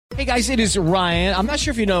Hey guys, it is Ryan. I'm not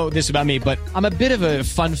sure if you know this about me, but I'm a bit of a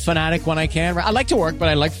fun fanatic when I can. I like to work, but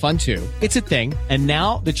I like fun too. It's a thing. And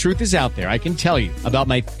now the truth is out there. I can tell you about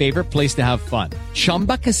my favorite place to have fun.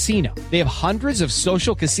 Chumba Casino. They have hundreds of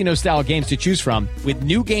social casino style games to choose from with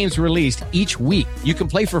new games released each week. You can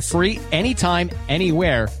play for free anytime,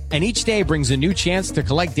 anywhere. And each day brings a new chance to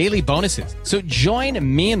collect daily bonuses. So join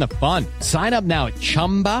me in the fun. Sign up now at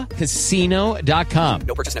ChumbaCasino.com.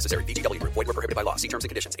 No purchase necessary. VGW Group. Void where prohibited by law. See terms and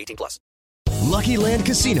conditions. 18+. Lucky Land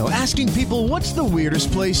Casino, asking people, what's the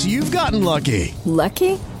weirdest place you've gotten lucky?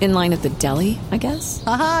 Lucky? In line at the deli, I guess?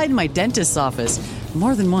 Aha, in my dentist's office.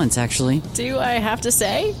 More than once, actually. Do I have to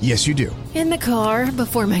say? Yes, you do. In the car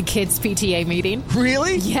before my kids' PTA meeting.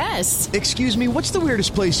 Really? Yes. Excuse me, what's the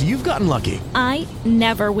weirdest place you've gotten lucky? I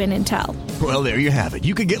never win and tell. Well, there you have it.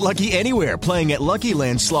 You can get lucky anywhere, playing at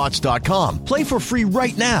LuckyLandSlots.com. Play for free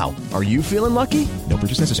right now. Are you feeling lucky? No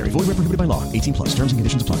purchase necessary. Void where prohibited by law. 18+. Terms and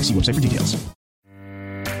conditions apply. See website for details.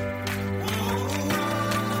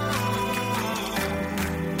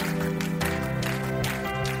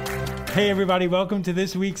 Hey everybody, welcome to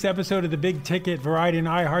this week's episode of the Big Ticket Variety and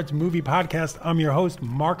iHeart's movie podcast. I'm your host,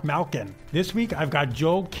 Mark Malkin. This week I've got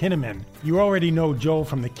Joel Kinnaman. You already know Joel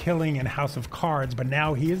from The Killing and House of Cards, but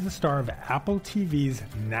now he is the star of Apple TV's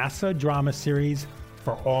NASA drama series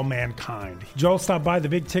For All Mankind. Joel stopped by the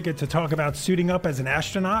Big Ticket to talk about suiting up as an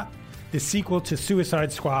astronaut, the sequel to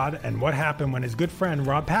Suicide Squad, and what happened when his good friend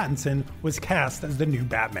Rob Pattinson was cast as the new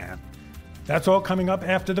Batman. That's all coming up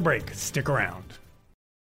after the break. Stick around.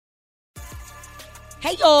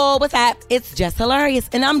 Hey y'all, what's up? It's Jess Hilarious,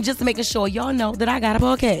 and I'm just making sure y'all know that I got a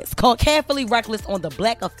podcast called Carefully Reckless on the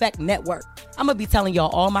Black Effect Network. I'm gonna be telling y'all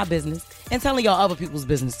all my business and telling y'all other people's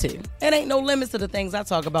business too. It ain't no limits to the things I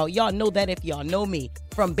talk about. Y'all know that if y'all know me.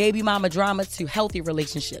 From baby mama drama to healthy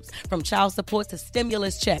relationships, from child support to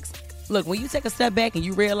stimulus checks. Look, when you take a step back and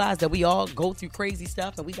you realize that we all go through crazy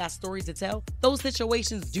stuff and we got stories to tell, those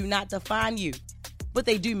situations do not define you. But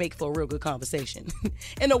they do make for a real good conversation.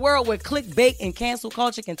 In a world where clickbait and cancel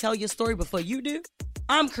culture can tell your story before you do,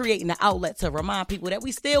 I'm creating an outlet to remind people that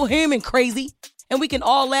we still human crazy and we can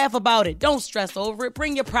all laugh about it. Don't stress over it.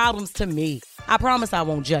 Bring your problems to me. I promise I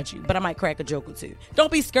won't judge you, but I might crack a joke or two. Don't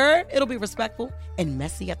be scared. It'll be respectful and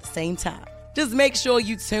messy at the same time. Just make sure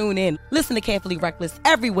you tune in. Listen to Carefully Reckless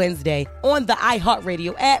every Wednesday on the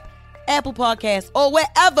iHeartRadio app, Apple Podcasts, or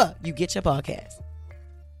wherever you get your podcasts.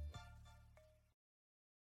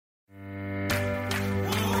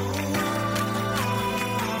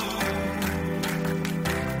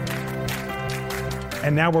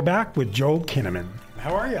 And now we're back with Joel Kinnaman.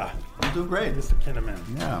 How are you? I'm doing great. Mr. Kinnaman.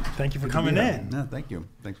 Yeah. Thank you for coming in. No, thank you.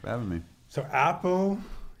 Thanks for having me. So Apple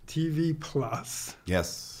TV Plus.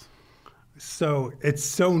 Yes. So it's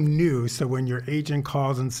so new. So when your agent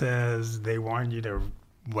calls and says they want you to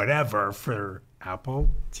whatever for Apple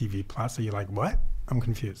TV Plus, are you like, what? I'm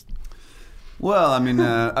confused. Well,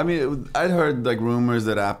 I'd heard like rumors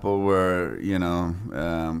that Apple were,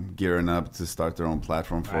 gearing up to start their own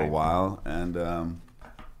platform for a while,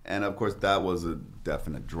 and of course that was a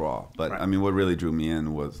definite draw. But I mean, what really drew me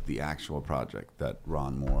in was the actual project that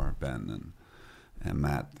Ron Moore, Ben, and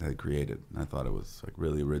Matt had created. I thought it was like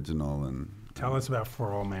really original. And tell us about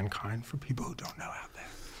For All Mankind for people who don't know out there.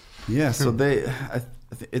 Yeah, so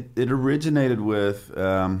it originated with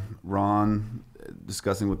Ron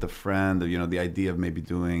discussing with a friend, the idea of maybe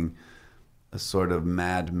doing a sort of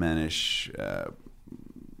Mad Men-ish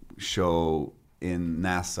show in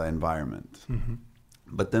NASA environment. Mm-hmm.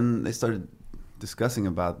 But then they started discussing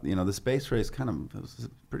about, the space race it was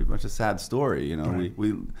pretty much a sad story. Right.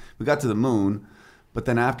 We got to the moon, but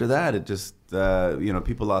then after that, it just,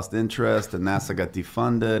 people lost interest and NASA got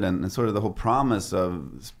defunded and sort of the whole promise of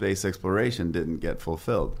space exploration didn't get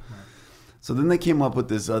fulfilled. Right. So then they came up with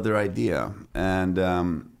this other idea, and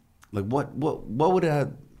what would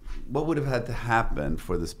have had to happen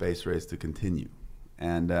for the space race to continue,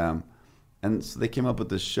 and so they came up with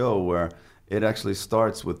this show where it actually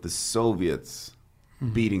starts with the Soviets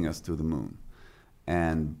beating us to the moon,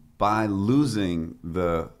 and by losing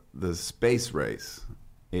the space race,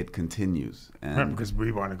 it continues, and because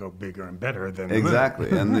we want to go bigger and better than exactly,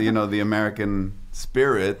 the moon. And the American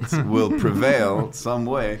spirit will prevail some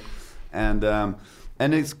way. And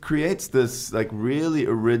it creates this like really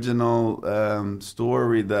original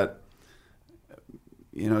story that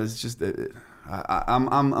it's just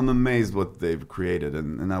I'm amazed what they've created,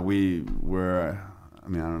 and now we were. I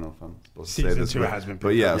mean, I don't know if I'm supposed to say this, Season 2 has been picked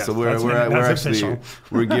but yeah. up. So Yes, we're actually official.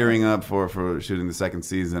 we're gearing up for shooting the second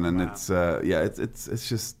season, and Wow. it's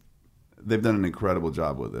just they've done an incredible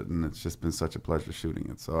job with it, and it's just been such a pleasure shooting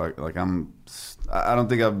it. So I don't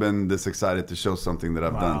think I've been this excited to show something that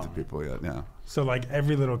I've done to people yet. Yeah. So like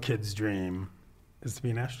every little kid's dream is to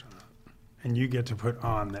be an astronaut, and you get to put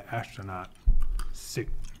on the astronaut suit.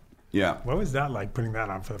 Yeah. What was that like, putting that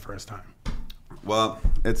on for the first time? Well,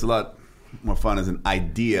 it's a lot more fun as an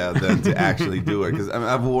idea than to actually do it, because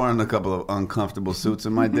I've worn a couple of uncomfortable suits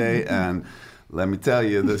in my day, and let me tell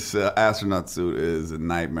you, this astronaut suit is a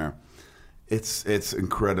nightmare. It's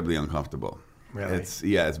incredibly uncomfortable. Really?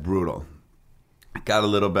 It's brutal. It got a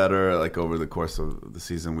little better like over the course of the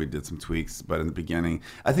season. We did some tweaks, but in the beginning,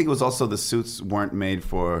 I think it was also the suits weren't made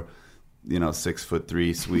for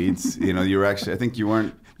 6'3" Swedes. You were actually, I think you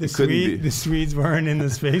weren't. The Swedes weren't in the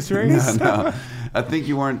space race? No. I think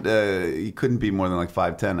you weren't. You couldn't be more than like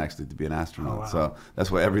 5'10" actually to be an astronaut. Oh, wow. So that's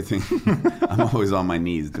why everything. I'm always on my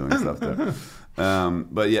knees doing stuff there.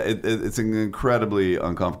 But yeah, it's incredibly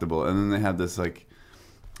uncomfortable. And then they have this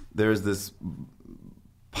there's this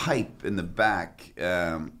pipe in the back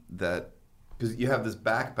that, because you have this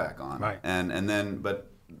backpack on, right?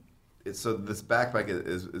 So this backpack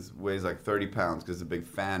is weighs like 30 pounds because there's a big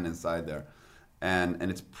fan inside there. And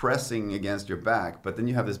it's pressing against your back, but then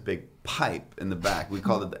you have this big pipe in the back. We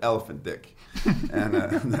called it the elephant dick. And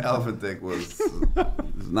the elephant dick was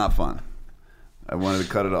not fun. I wanted to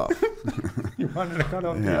cut it off. You wanted to cut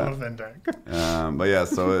off the elephant dick. But yeah,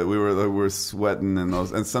 so we were sweating in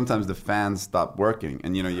those. And sometimes the fans stop working.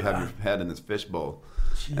 And, you have your head in this fishbowl.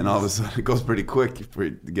 Jeez. And all of a sudden it goes pretty quick for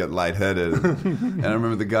you to get lightheaded. And I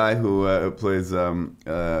remember the guy who plays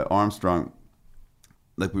Armstrong.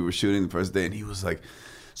 Like we were shooting the first day, and he was like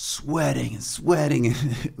sweating, and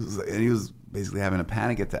he was basically having a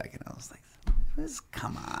panic attack. And I was like,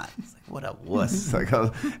 "Come on!" It's like, what a wuss!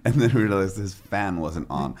 And then we realized his fan wasn't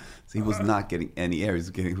on, so he was not getting any air.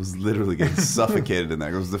 He was literally getting suffocated in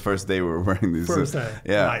there. It was the first day we were wearing these. First day,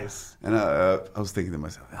 yeah. Nice. And I was thinking to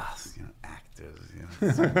myself,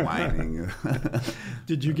 actors, whining.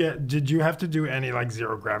 Did you have to do any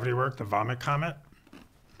zero gravity work? The vomit comet.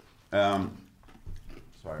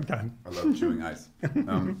 Sorry, okay. I love chewing ice.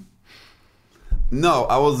 No,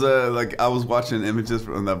 I was watching images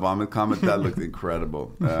from that vomit comet. That looked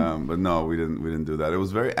incredible. But no, we didn't do that. It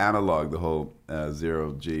was very analog, the whole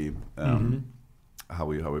zero G, how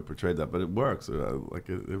we portrayed that. But it works. It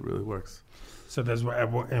really works. So there's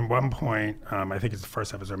in one point, I think it's the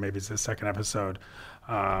first episode, maybe it's the second episode.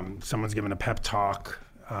 Someone's giving a pep talk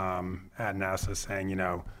at NASA, saying,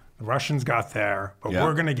 the Russians got there, but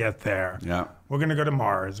we're going to get there. Yeah. We're going to go to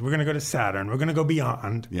Mars. We're going to go to Saturn. We're going to go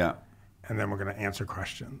beyond. Yeah. And then we're going to answer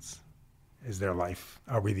questions. Is there life?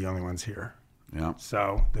 Are we the only ones here? Yeah.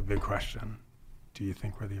 So the big question, do you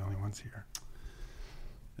think we're the only ones here?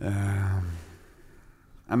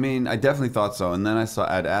 I definitely thought so. And then I saw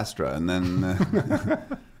Ad Astra, and then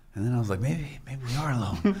and then I was like, maybe we are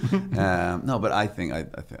alone. No, but I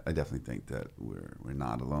definitely think that we're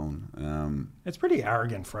not alone. It's pretty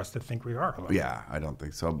arrogant for us to think we are alone. Yeah, I don't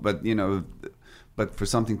think so. But but for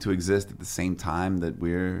something to exist at the same time that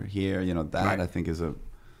we're here, that right. I think is a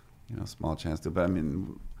small chance to. But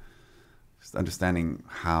just understanding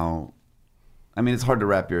how. It's hard to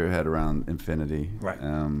wrap your head around infinity. Right.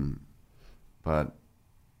 But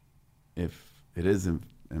if it is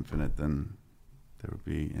infinite, then there would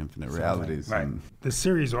be infinite realities. Right. The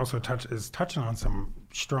series also is touching on some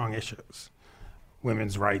strong issues.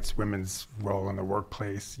 Women's rights, women's role in the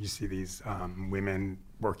workplace. You see these women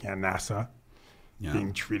working at NASA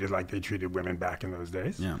being treated like they treated women back in those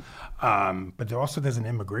days. Yeah. But there's an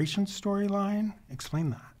immigration storyline.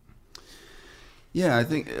 Explain that. Yeah, I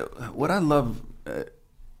think what I love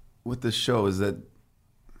with this show is that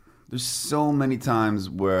there's so many times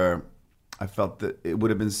where I felt that it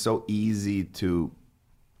would have been so easy to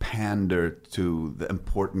pander to the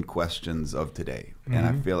important questions of today. Mm-hmm. And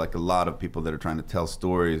I feel like a lot of people that are trying to tell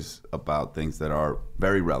stories about things that are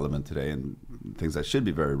very relevant today and things that should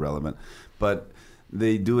be very relevant, but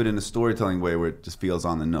they do it in a storytelling way where it just feels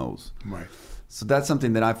on the nose. Right. So that's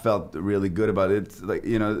something that I felt really good about. It's like,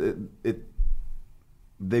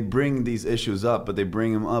 they bring these issues up, but they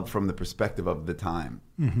bring them up from the perspective of the time.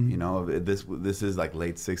 Mm-hmm. This is like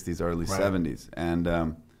late 60s, early right. 70s.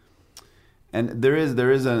 And there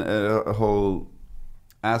is a whole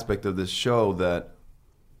aspect of this show that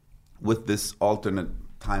with this alternate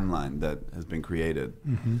timeline that has been created,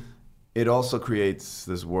 mm-hmm. it also creates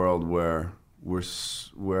this world where we're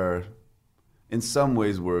in some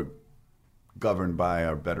ways we're governed by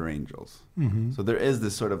our better angels. Mm-hmm. So there is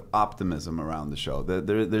this sort of optimism around the show.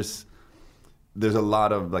 There's a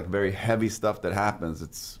lot of very heavy stuff that happens.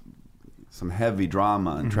 It's some heavy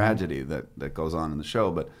drama and mm-hmm. tragedy that goes on in the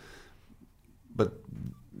show, but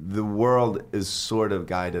the world is sort of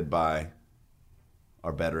guided by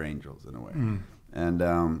our better angels in a way. And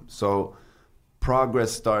so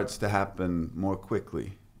progress starts to happen more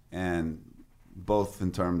quickly, and both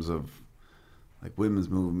in terms of like women's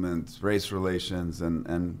movements, race relations,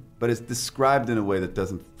 but it's described in a way that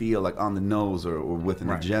doesn't feel like on the nose or with an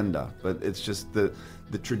agenda. But it's just the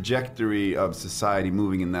trajectory of society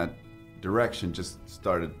moving in that direction just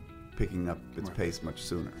started picking up its pace much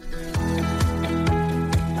sooner.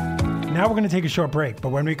 Now we're going to take a short break, but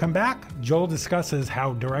when we come back, Joel discusses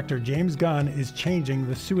how director James Gunn is changing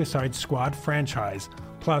the Suicide Squad franchise,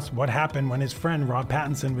 plus what happened when his friend Rob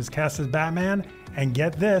Pattinson was cast as Batman, and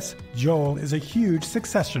get this, Joel is a huge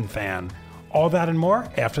Succession fan. All that and more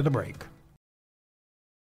after the break.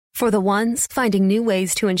 For the ones finding new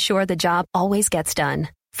ways to ensure the job always gets done.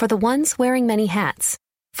 For the ones wearing many hats.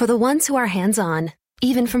 For the ones who are hands-on,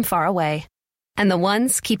 even from far away. And the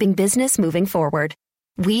ones keeping business moving forward.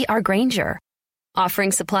 We are Grainger,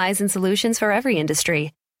 offering supplies and solutions for every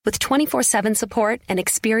industry, with 24/7 support and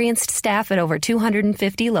experienced staff at over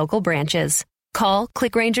 250 local branches. Call,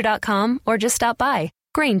 clickgrainger.com, or just stop by.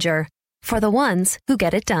 Grainger, for the ones who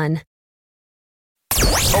get it done.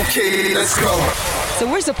 Okay, let's go. So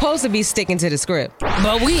we're supposed to be sticking to the script.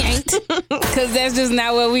 But we ain't, because that's just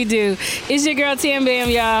not what we do. It's your girl Tam Bam,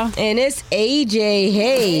 y'all. And it's AJ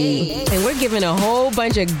Hey. And we're giving a whole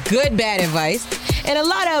bunch of good, bad advice and a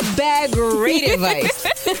lot of bad, great advice.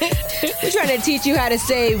 We're trying to teach you how to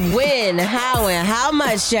say when, how, and how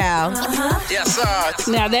much, y'all. Yes,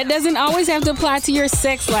 sir. Now, that doesn't always have to apply to your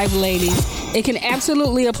sex life, ladies. It can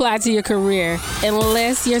absolutely apply to your career.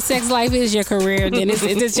 Unless your sex life is your career, then it's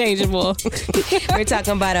interchangeable. We're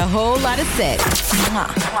talking about a whole lot of sex.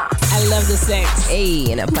 I love the sex.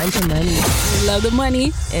 Hey, and a bunch of money. We love the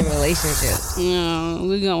money. And relationships.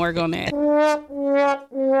 We're going to work on that.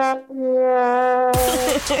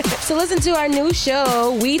 So listen to our new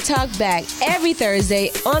show, We Talk Back, every Thursday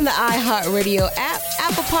on the iHeartRadio app,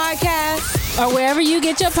 Apple Podcasts, or wherever you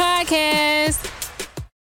get your podcasts.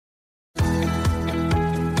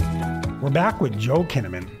 We're back with Joel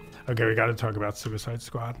Kinnaman. Okay, we got to talk about Suicide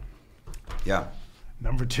Squad. Yeah.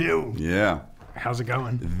 Number 2. Yeah. How's it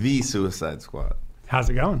going? The Suicide Squad. How's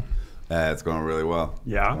it going? It's going really well.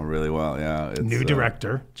 Yeah? Going really well, yeah. It's, new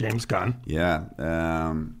director, James Gunn. Yeah.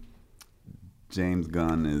 James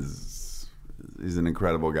Gunn he's an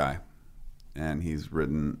incredible guy. And he's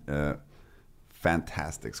written a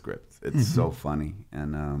fantastic script. It's so funny.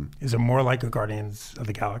 And is it more like a Guardians of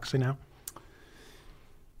the Galaxy now?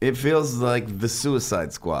 It feels like the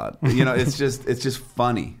Suicide Squad. You know, it's just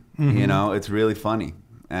funny. You know, it's really funny.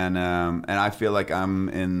 And I feel like I'm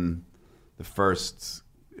in the first.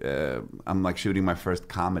 I'm like shooting my first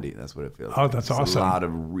comedy. That's what it feels. Oh, like. that's There's awesome. A lot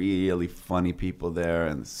of really funny people there,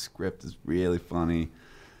 and the script is really funny.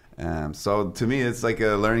 So to me, it's like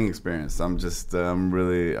a learning experience. I'm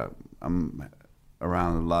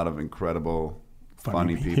around a lot of incredible,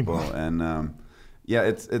 funny people, and yeah,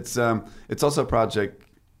 it's also a project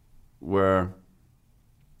where,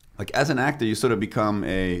 like, as an actor, you sort of become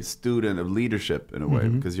a student of leadership in a way,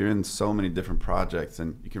 because you're in so many different projects,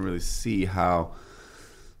 and you can really see how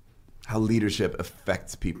leadership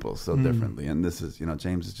affects people so differently. And this is,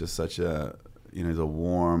 James is just such a, he's a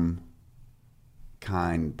warm,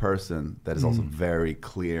 kind person that is also very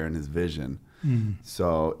clear in his vision.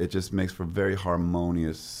 So it just makes for a very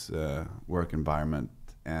harmonious work environment.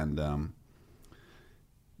 And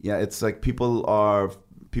yeah, it's like people are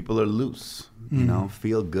loose,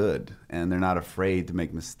 feel good, and they're not afraid to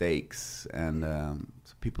make mistakes, and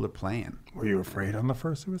so people are playing. Were you afraid on the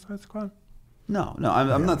first Suicide Squad? No,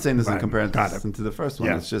 I'm not saying this in Got comparison to the first one.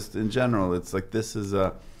 Yeah. It's just in general. It's like this is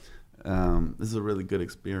a really good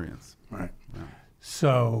experience. Right. Yeah.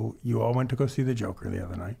 So you all went to go see The Joker the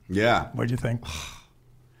other night. Yeah. What'd you think?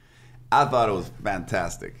 I thought it was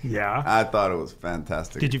fantastic. Yeah? I thought it was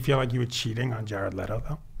fantastic. Did you feel like you were cheating on Jared Leto,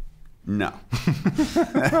 though? No.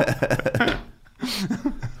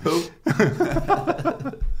 Who?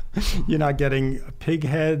 You're not getting pig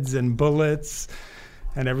heads and bullets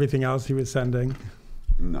and everything else he was sending?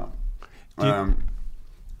 No.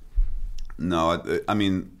 No, I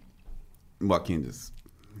mean, Joaquin just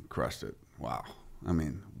crushed it. Wow. I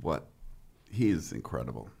mean, he's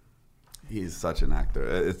incredible. He's such an actor.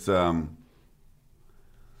 It's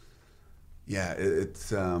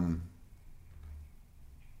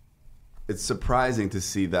it's surprising to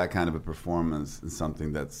see that kind of a performance in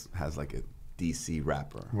something has like a DC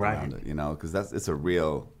wrapper around it, because it's a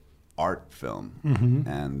real art film.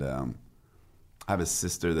 And I have a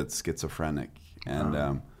sister that's schizophrenic,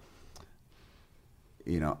 and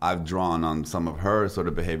I've drawn on some of her sort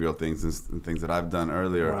of behavioral things and things that I've done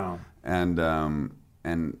earlier. Wow.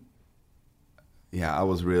 And yeah, I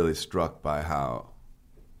was really struck by how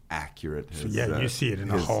accurate his... you see it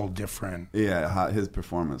in a whole different... Yeah, his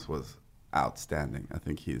performance was outstanding. I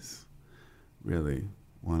think he's really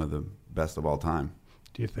one of the best of all time.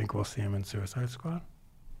 Do you think we'll see him in Suicide Squad?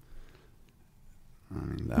 I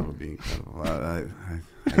mean, that would be incredible. I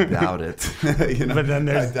doubt it. But then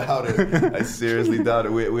I doubt it. I seriously doubt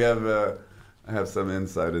it. We have I have some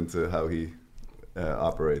insight into how he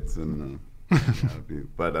operates, and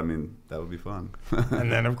but I mean, that would be fun.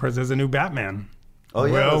 And then, of course, there's a new Batman. Oh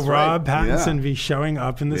yeah, will Rob Pattinson be showing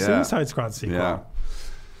up in the Yeah. Suicide Squad sequel?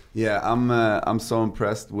 Yeah, I'm so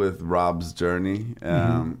impressed with Rob's journey.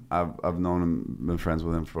 I've known him, been friends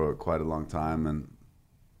with him for quite a long time, and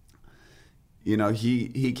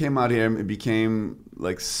he came out here and became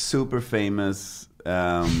like super famous,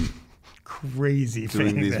 crazy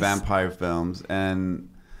doing famous. these vampire films, and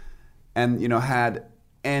had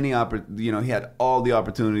he had all the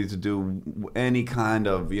opportunity to do any kind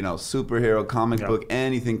of superhero, comic book,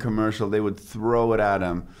 anything commercial. They would throw it at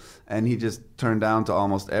him, and he just turned down to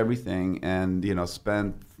almost everything, and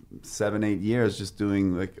spent 7-8 years just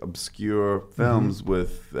doing like obscure films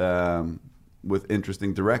with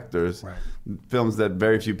interesting directors, films that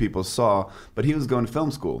very few people saw. But he was going to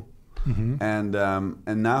film school, and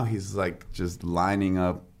now he's like just lining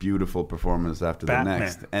up beautiful performance after Batman. the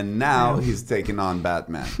next, and now he's taking on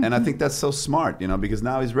Batman, and I think that's so smart, because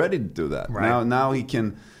now he's ready to do that. Right.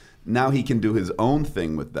 Now he can do his own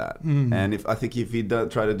thing with that. And if he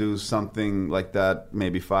try to do something like that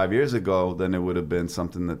maybe 5 years ago, then it would have been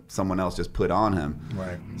something that someone else just put on him.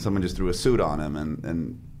 Right. Someone just threw a suit on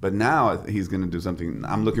him, but now he's going to do something.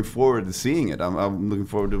 I'm looking forward to seeing it. I'm looking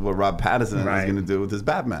forward to what Rob Pattinson is going to do with his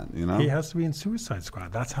Batman. He has to be in Suicide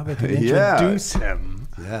Squad. That's how they can introduce him.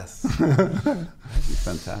 Yes, that'd be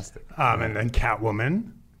fantastic. And then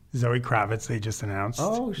Catwoman, Zoe Kravitz, they just announced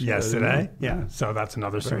yesterday. Yeah, so that's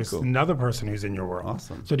another cool. another person who's in your world.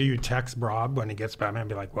 Awesome. So do you text Rob when he gets Batman and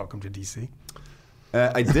be like, "Welcome to DC"?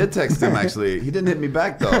 I did text him, actually. He didn't hit me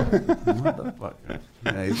back, though. What the fuck?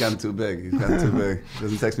 Yeah, he's gotten too big. He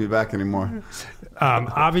doesn't text me back anymore.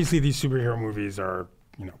 Obviously, these superhero movies are,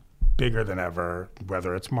 bigger than ever,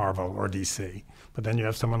 whether it's Marvel or DC. But then you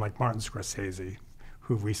have someone like Martin Scorsese,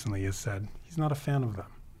 who recently has said he's not a fan of them.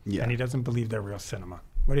 Yeah. And he doesn't believe they're real cinema.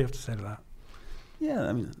 What do you have to say to that? Yeah,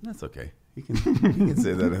 I mean, that's okay. He can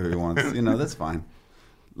say that if he wants. That's fine.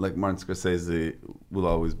 Like, Martin Scorsese will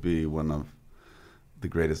always be one of the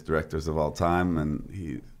greatest directors of all time, and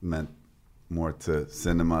he meant more to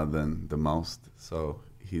cinema than the most, so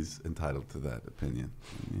he's entitled to that opinion,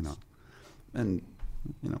 and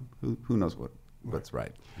who knows what's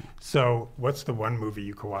right. So what's the one movie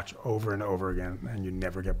you could watch over and over again and you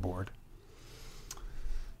never get bored?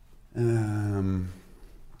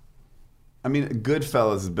 I mean,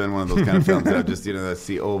 Goodfellas has been one of those kind of films that I just, I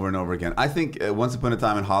see over and over again. I think Once Upon a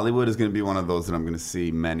Time in Hollywood is going to be one of those that I'm going to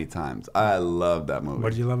see many times. I love that movie.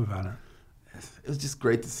 What did you love about it? It was just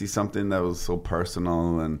great to see something that was so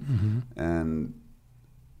personal and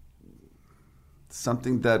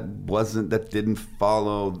something that didn't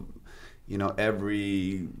follow,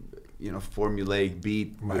 every, formulaic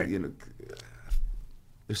beat. Right.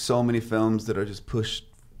 There's so many films that are just pushed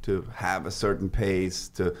to have a certain pace,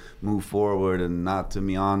 to move forward and not to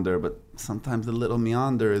meander, but sometimes the little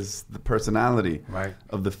meander is the personality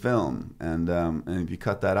of the film, and if you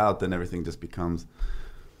cut that out, then everything just becomes,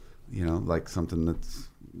 like something that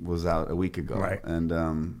was out a week ago, and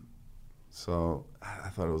so I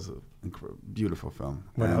thought it was a beautiful film.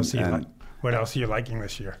 What else are you liking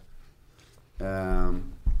this year?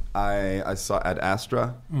 I saw Ad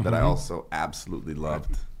Astra that I also absolutely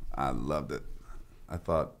loved. I loved it.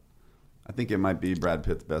 I think it might be Brad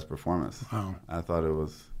Pitt's best performance. Wow. I thought it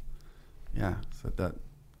was, so that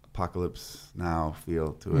apocalypse now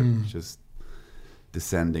feel to it, just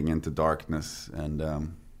descending into darkness,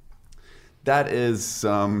 and that is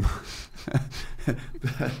some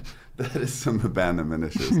that is some abandonment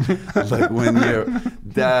issues. Like when your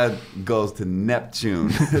dad goes to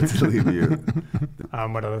Neptune to leave you.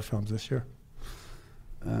 What other films this year?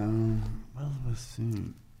 Well, let's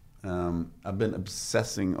see. I've been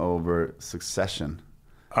obsessing over Succession.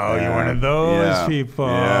 Oh, you're one of those people.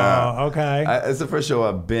 Yeah. Okay. It's the first show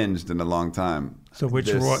I've binged in a long time. So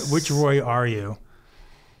which Roy are you?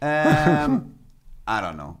 I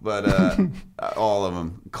don't know, but all of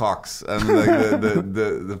them. Cox. I mean, like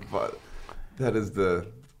that is the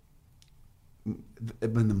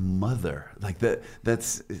mother. Like that.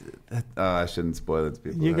 I shouldn't spoil it to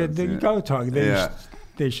people. You go talk.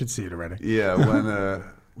 They should see it already. Yeah,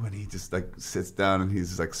 when he just like sits down and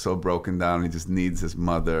he's like so broken down, he just needs his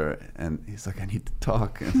mother, and he's like, I need to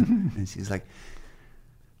talk, and she's like,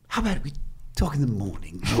 how about we talk in the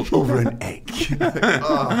morning over an egg?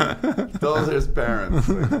 Those are his parents.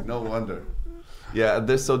 Like, no wonder. Yeah,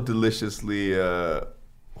 they're so deliciously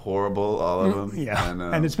horrible, all of them. Yeah,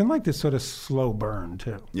 and it's been like this sort of slow burn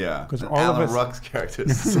too. Yeah, because all Alan of us. Ruck's character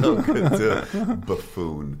is so good too.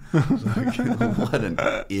 Buffoon. Like, what an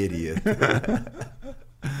idiot.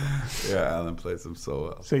 Yeah, Alan plays him so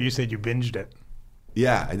well. So you said you binged it?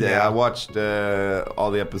 Yeah, I did. Yeah. I watched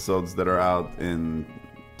all the episodes that are out in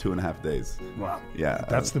 2.5 days. Wow. Yeah,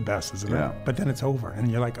 that's the best, isn't yeah. it? But then it's over,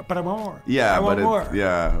 and you're like, but I want more. Yeah, I want more.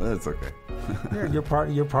 Yeah, that's okay. Yeah, you're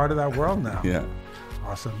part of that world now. Yeah.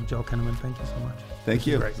 Awesome, Joe Kinnaman. Thank you so much. Thank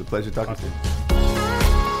you. It's a pleasure talking to you.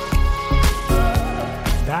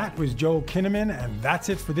 That was Joel Kinnaman, and that's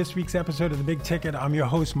it for this week's episode of The Big Ticket. I'm your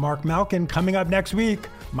host, Mark Malkin. Coming up next week,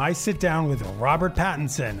 my sit-down with Robert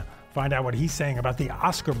Pattinson. Find out what he's saying about the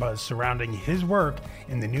Oscar buzz surrounding his work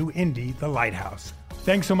in the new indie, The Lighthouse.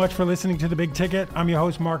 Thanks so much for listening to The Big Ticket. I'm your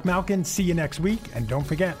host, Mark Malkin. See you next week, and don't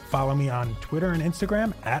forget, follow me on Twitter and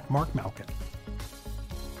Instagram at Mark Malkin.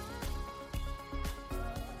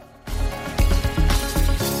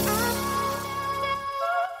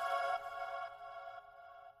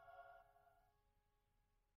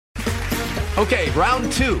 Okay,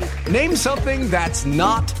 round two. Name something that's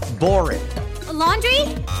not boring. A laundry?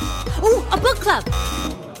 Ooh, a book club.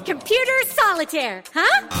 Computer solitaire,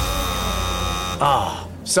 huh? Ah,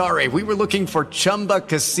 oh, sorry, we were looking for Chumba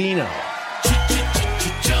Casino.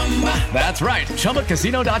 That's right,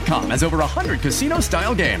 ChumbaCasino.com has over 100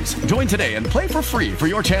 casino-style games. Join today and play for free for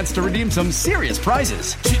your chance to redeem some serious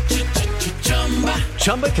prizes.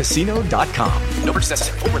 ChumbaCasino.com. No purchase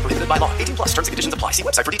necessary. Void where prohibited by law. 18 plus terms and conditions apply. See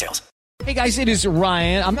website for details. Hey guys, it is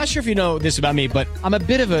Ryan. I'm not sure if you know this about me, but I'm a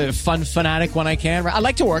bit of a fun fanatic when I can. I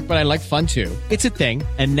like to work, but I like fun too. It's a thing.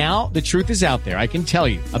 And now the truth is out there. I can tell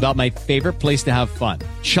you about my favorite place to have fun.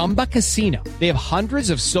 Chumba Casino. They have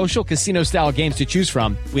hundreds of social casino style games to choose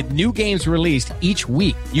from with new games released each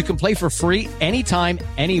week. You can play for free anytime,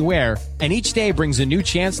 anywhere. And each day brings a new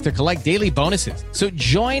chance to collect daily bonuses. So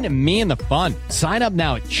join me in the fun. Sign up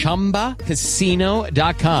now at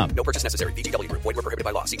ChumbaCasino.com. No purchase necessary. VGW Group. Void where prohibited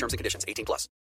by law. See terms and conditions. 18 plus.